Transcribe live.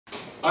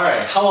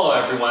Alright, hello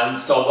everyone.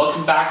 So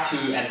welcome back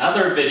to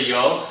another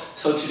video.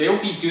 So today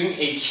we'll be doing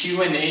a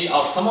Q&A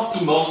of some of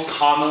the most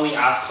commonly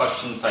asked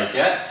questions I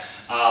get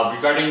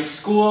regarding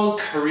school,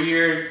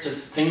 career,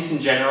 just things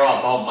in general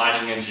about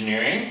mining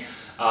engineering.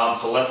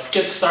 So let's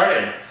get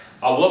started.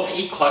 We'll have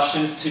 8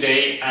 questions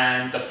today,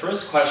 and the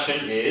first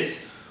question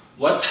is,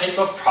 what type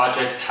of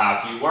projects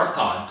have you worked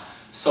on?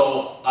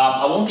 So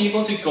I won't be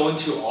able to go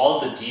into all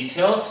the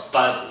details,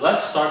 but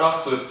let's start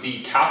off with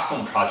the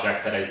capstone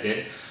project that I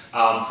did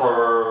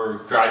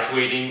for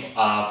graduating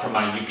from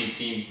my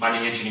UBC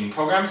mining engineering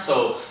program.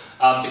 So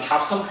the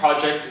capstone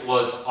project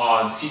was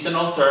on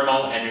seasonal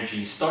thermal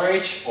energy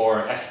storage,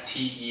 or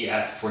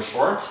STES for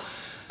short.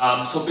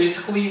 So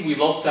basically we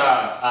looked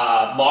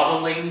at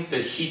modeling the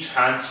heat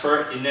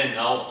transfer in and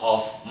out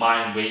of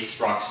mine waste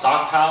rock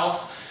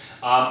stockpiles.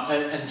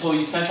 And so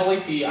essentially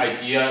the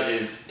idea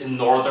is in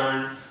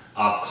northern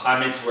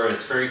climates where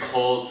it's very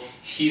cold,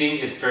 heating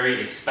is very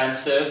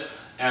expensive,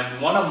 and we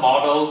want to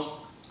model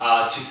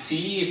to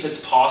see if it's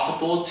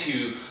possible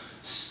to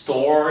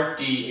store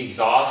the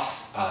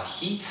exhaust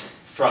heat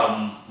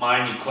from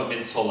mine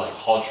equipment, so like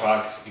haul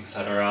trucks,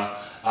 etc.,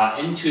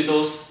 into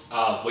those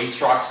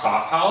waste rock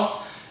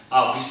stockpiles.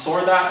 We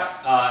store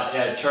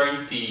that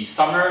during the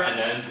summer, and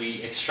then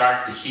we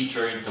extract the heat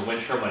during the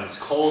winter when it's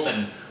cold,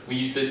 and we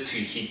use it to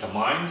heat the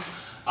mines.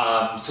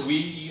 So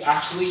we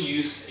actually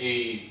use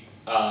a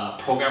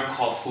program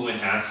called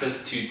Fluent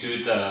Ansys to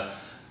do the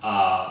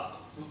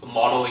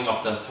modeling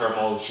of the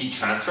thermal heat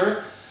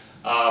transfer.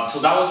 So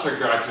that was our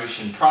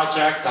graduation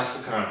project. That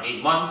took around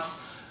 8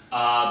 months.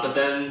 But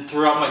then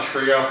throughout my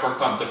career, I've worked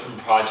on different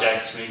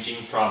projects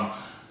ranging from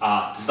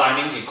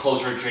designing a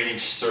closure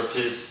drainage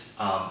surface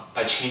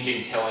by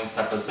changing tailings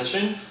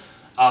deposition.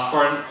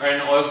 For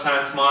an oil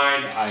sands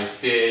mine, I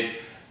did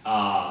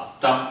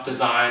dump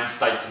designs,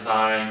 dike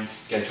designs,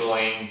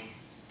 scheduling,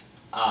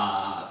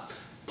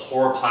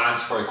 pour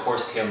plans for a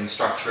coarse tailing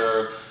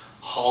structure,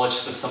 haulage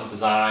system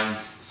designs.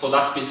 So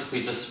that's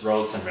basically just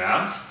roads and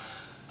ramps.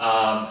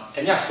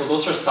 And yeah, so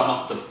those are some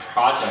of the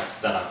projects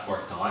that I've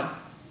worked on.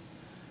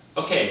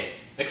 Okay,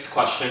 next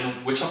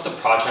question. Which of the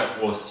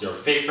project was your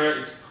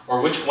favorite,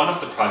 or which one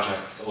of the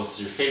projects was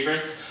your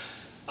favorite?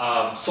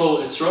 So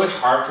it's really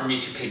hard for me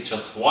to pick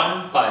just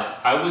one, but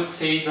I would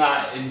say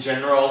that in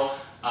general,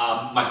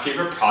 my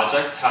favorite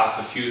projects have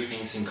a few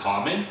things in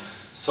common.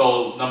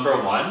 So number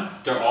one,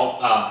 they're all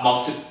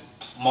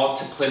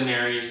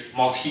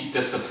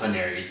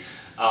multidisciplinary.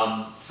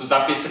 So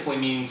that basically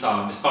means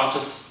it's not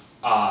just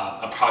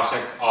a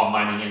project of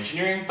mining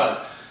engineering,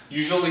 but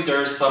usually there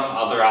are some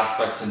other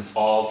aspects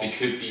involved. It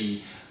could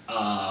be,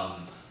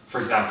 for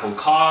example,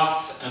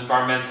 costs,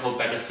 environmental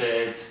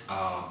benefits,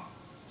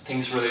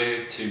 things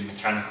related to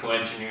mechanical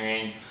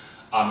engineering,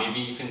 maybe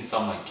even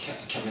some like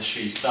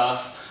chemistry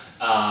stuff.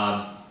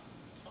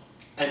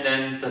 And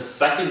then the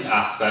second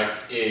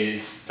aspect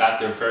is that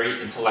they're very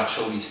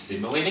intellectually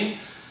stimulating.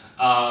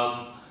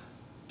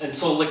 And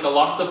so like a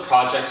lot of the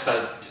projects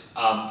that,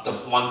 the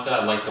ones that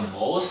I like the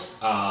most,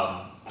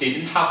 they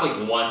didn't have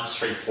like one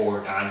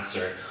straightforward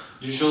answer.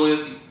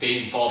 Usually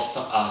they involve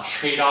some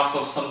trade-off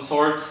of some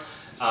sort,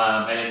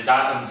 and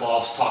that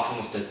involves talking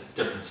with the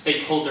different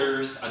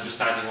stakeholders,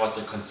 understanding what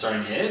their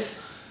concern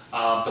is,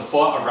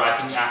 before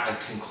arriving at a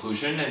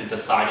conclusion and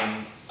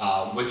deciding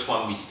which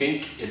one we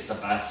think is the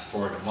best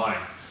for the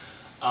mine.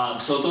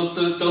 So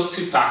those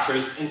two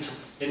factors,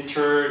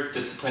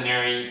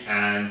 interdisciplinary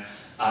and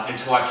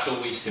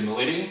intellectually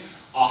stimulating,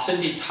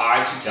 often they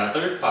tie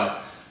together,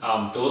 but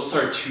those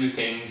are two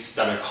things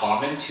that are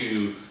common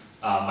to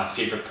my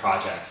favorite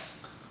projects.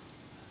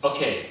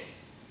 Okay,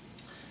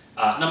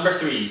 number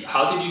 3,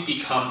 how did you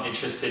become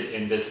interested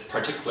in this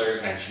particular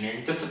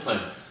engineering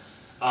discipline?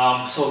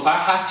 So if I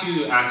had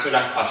to answer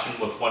that question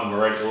with one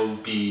word, it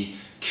would be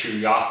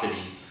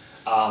curiosity.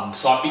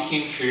 So I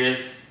became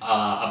curious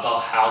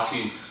about how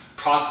to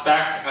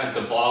prospect and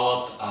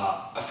develop.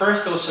 At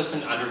first it was just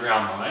an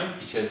underground mine,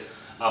 because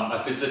I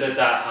visited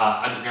that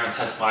underground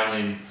test mine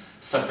in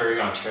Sudbury,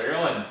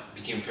 Ontario, and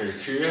became very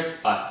curious,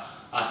 but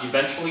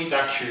eventually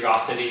that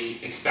curiosity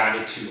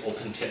expanded to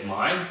open pit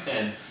mines,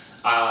 and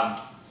I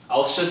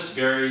was just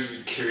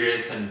very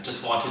curious and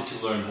just wanted to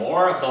learn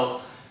more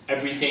about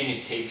everything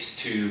it takes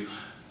to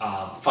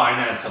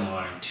finance a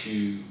mine,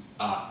 to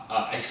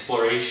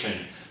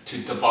exploration, to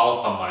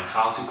develop a mine,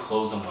 how to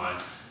close a mine.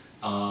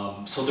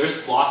 So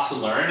there's lots to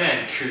learn,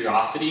 and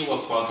curiosity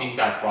was one thing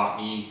that brought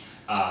me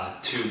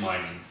to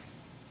mining.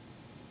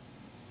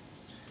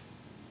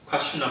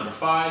 Question number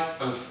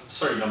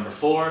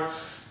 4.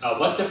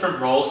 What different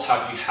roles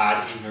have you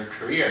had in your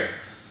career?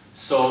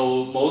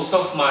 So most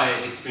of my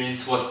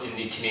experience was in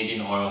the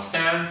Canadian oil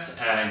sands,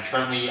 and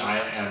currently I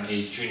am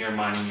a junior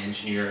mining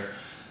engineer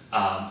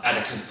at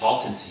a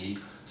consultancy.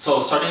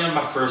 So starting in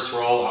my first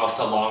role, I was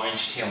a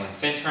long-range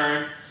tailings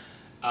intern.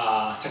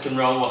 Second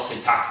role was a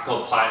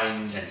tactical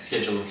planning and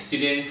scheduling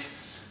student.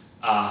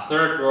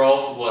 Third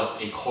role was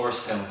a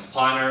coarse tailings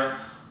planner.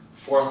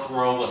 Fourth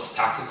role was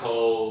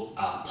tactical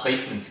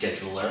placement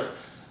scheduler.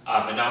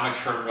 And now my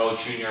current role,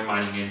 junior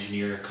mining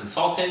engineer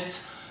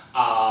consultant.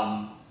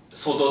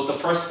 so the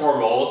first 4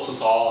 roles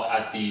was all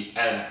at the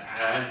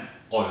an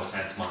oil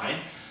sands mine.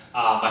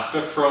 My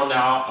 5th role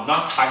now, I'm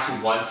not tied to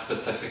one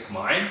specific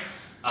mine.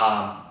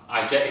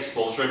 I get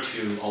exposure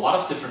to a lot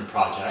of different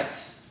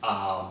projects,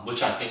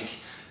 which I think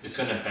is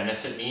going to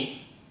benefit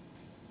me.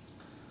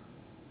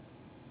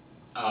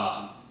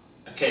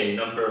 Okay,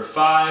 number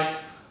 5.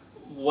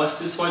 Was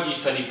this what you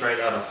studied right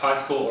out of high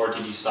school, or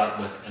did you start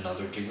with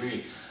another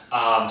degree?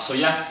 So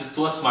yes, this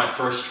was my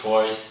first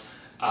choice.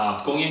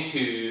 Going into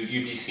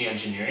UBC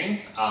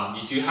engineering,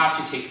 you do have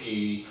to take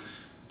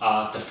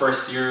the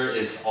first year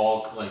is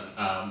all like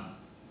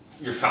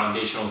your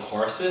foundational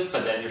courses,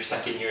 but then your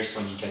second year is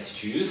when you get to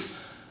choose.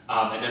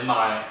 And then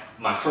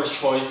my first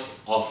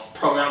choice of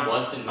program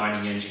was in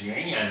mining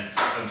engineering, and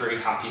I'm very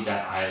happy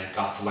that I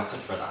got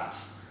selected for that.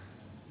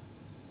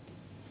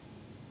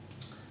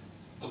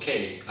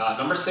 Okay,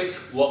 number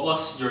 6, what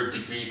was your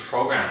degree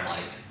program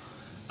like?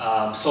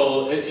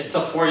 So it's a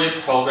 4-year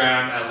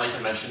program, and like I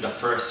mentioned, the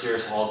first year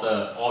is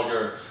all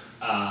your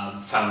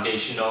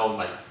foundational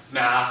like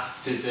math,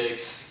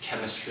 physics,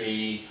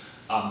 chemistry.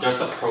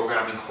 There's a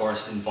programming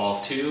course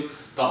involved too,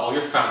 but all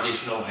your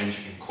foundational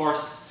engineering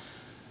course.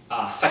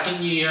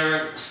 Second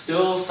year,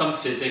 still some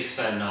physics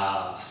and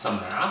some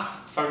math,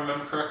 if I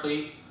remember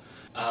correctly.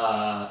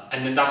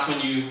 And then that's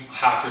when you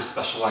have your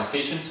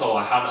specialization. So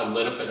I had a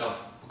little bit of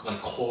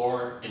like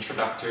core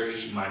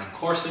introductory mining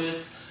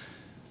courses.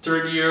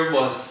 Third year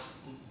was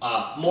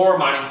more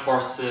mining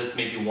courses,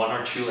 maybe 1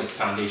 or 2 like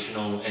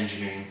foundational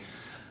engineering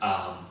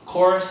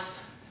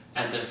course.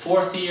 And then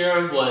 4th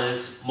year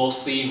was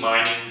mostly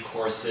mining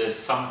courses,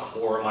 some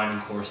core mining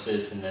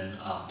courses, and then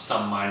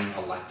some mining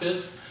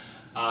electives.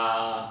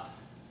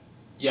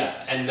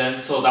 Yeah, and then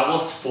so that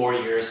was 4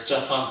 years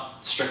just on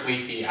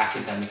strictly the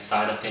academic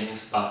side of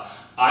things, but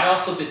I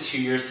also did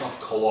 2 years of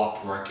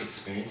co-op work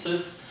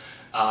experiences.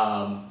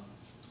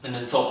 And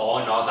then so all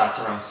in all, that's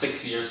around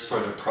 6 years for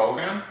the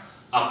program.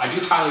 I do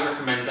highly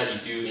recommend that you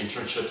do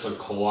internships or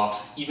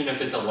co-ops, even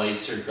if it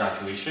delays your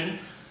graduation,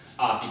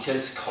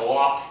 because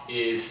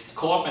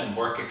co-op and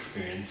work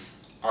experience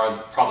are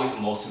probably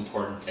the most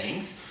important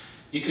things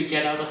you could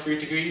get out of your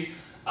degree.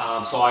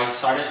 So I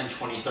started in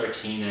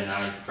 2013 and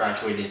I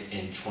graduated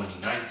in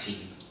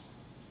 2019.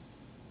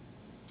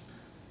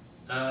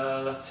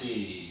 Let's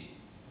see.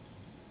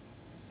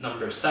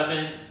 Number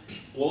 7,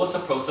 what was the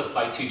process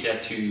like to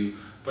get to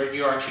where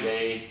you are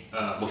today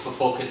with a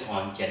focus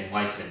on getting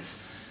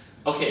licensed?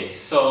 Okay,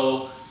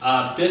 so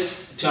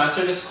to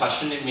answer this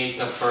question, it may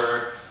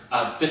differ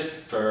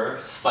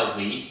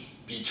slightly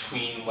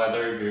between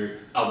whether you're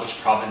which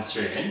province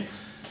you're in.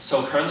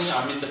 So currently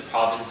I'm in the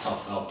province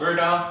of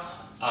Alberta,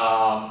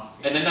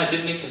 and then I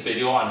did make a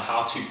video on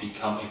how to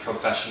become a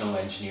professional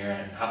engineer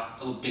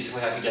and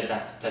basically how to get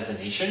that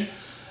designation.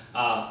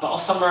 But I'll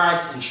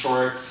summarize in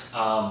short.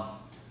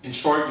 In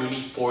short, you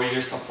need 4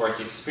 years of work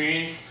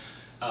experience.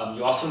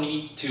 You also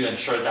need to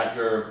ensure that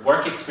your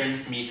work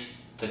experience meets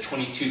the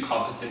 22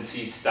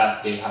 competencies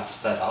that they have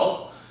set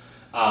out.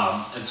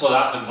 And so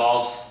that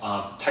involves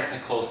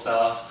technical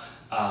stuff,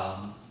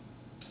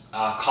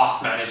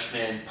 cost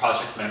management,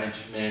 project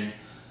management,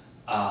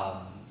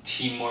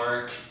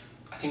 teamwork,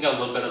 I think a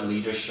little bit of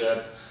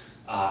leadership,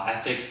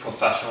 ethics,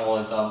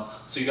 professionalism.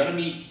 So you're gonna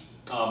meet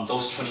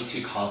those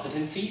 22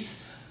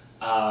 competencies.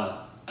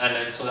 And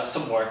then so that's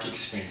some work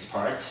experience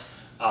parts.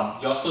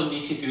 You also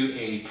need to do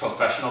a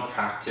professional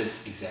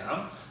practice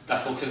exam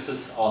that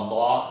focuses on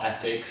law,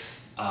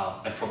 ethics,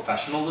 and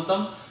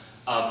professionalism.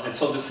 And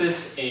so this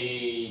is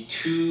a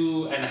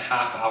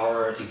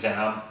 2.5-hour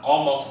exam,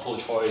 all multiple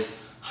choice,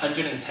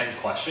 110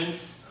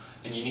 questions,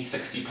 and you need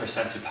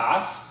 60% to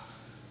pass.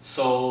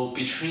 So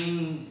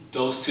between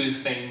those 2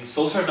 things,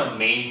 those are the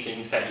main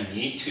things that you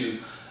need to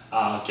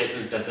get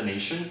your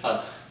designation,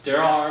 but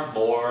there are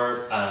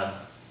more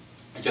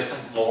I guess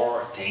like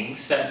more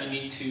things that you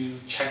need to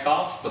check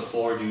off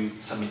before you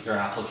submit your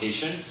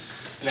application.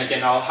 And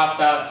again, I'll have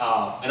that,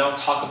 and I'll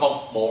talk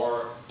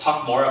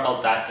more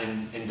about that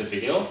in the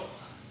video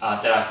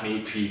that I've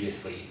made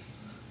previously.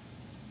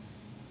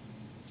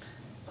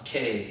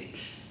 Okay,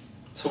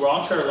 so we're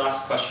on to our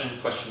last question,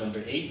 question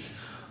number 8.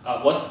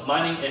 Was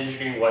mining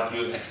engineering what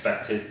you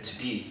expected to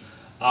be?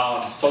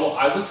 So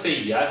I would say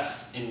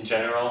yes in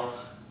general.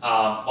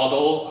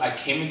 Although I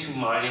came into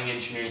mining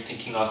engineering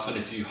thinking I was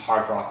going to do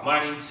hard rock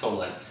mining, so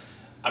like,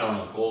 I don't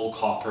know, gold,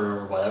 copper,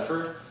 or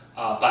whatever.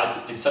 But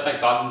instead I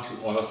got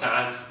into oil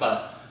sands.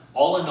 But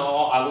all in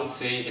all, I would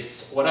say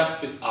it's what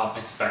I've been,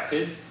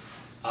 expected.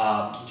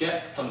 You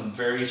get some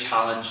very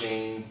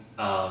challenging,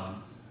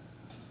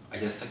 I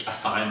guess like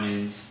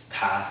assignments,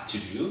 tasks to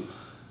do.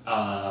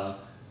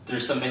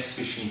 There's a mix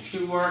between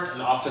field work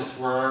and office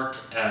work,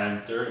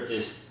 and there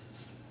is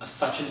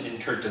such an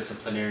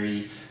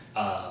interdisciplinary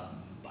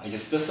I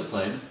guess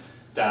discipline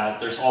that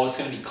there's always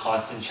going to be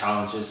constant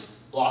challenges,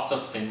 lots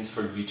of things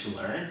for you to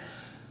learn.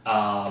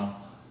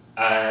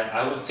 And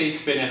I would say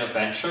it's been an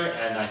adventure,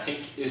 and I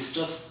think it's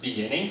just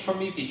beginning for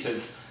me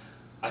because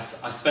I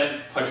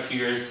spent quite a few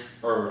years,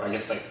 or I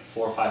guess like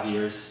 4 or 5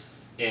 years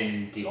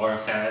in the oil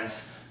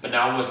sands, but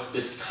now with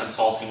this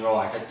consulting role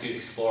I get to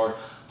explore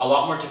a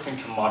lot more different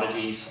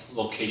commodities,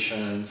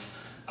 locations,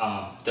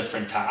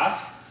 different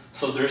tasks.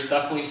 So there's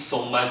definitely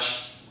so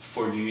much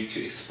for you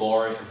to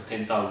explore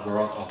within the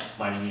world of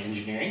mining and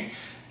engineering.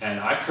 And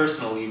I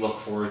personally look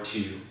forward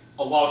to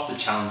a lot of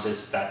the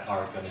challenges that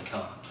are going to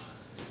come.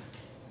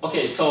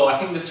 Okay, so I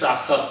think this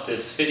wraps up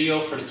this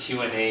video for the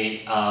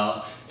Q&A.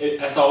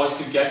 As always,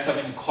 if you guys have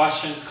any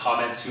questions,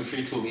 comments, feel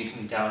free to leave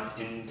them down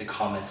in the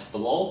comments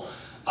below.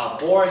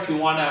 Or if you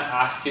want to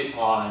ask it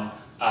on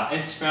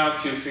Instagram,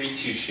 feel free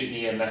to shoot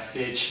me a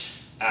message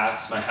at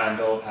my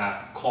handle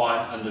at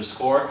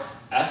Kwan_FVNG.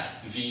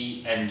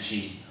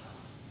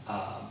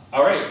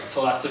 Alright,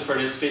 so that's it for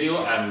this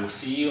video, and we'll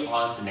see you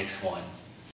on the next one.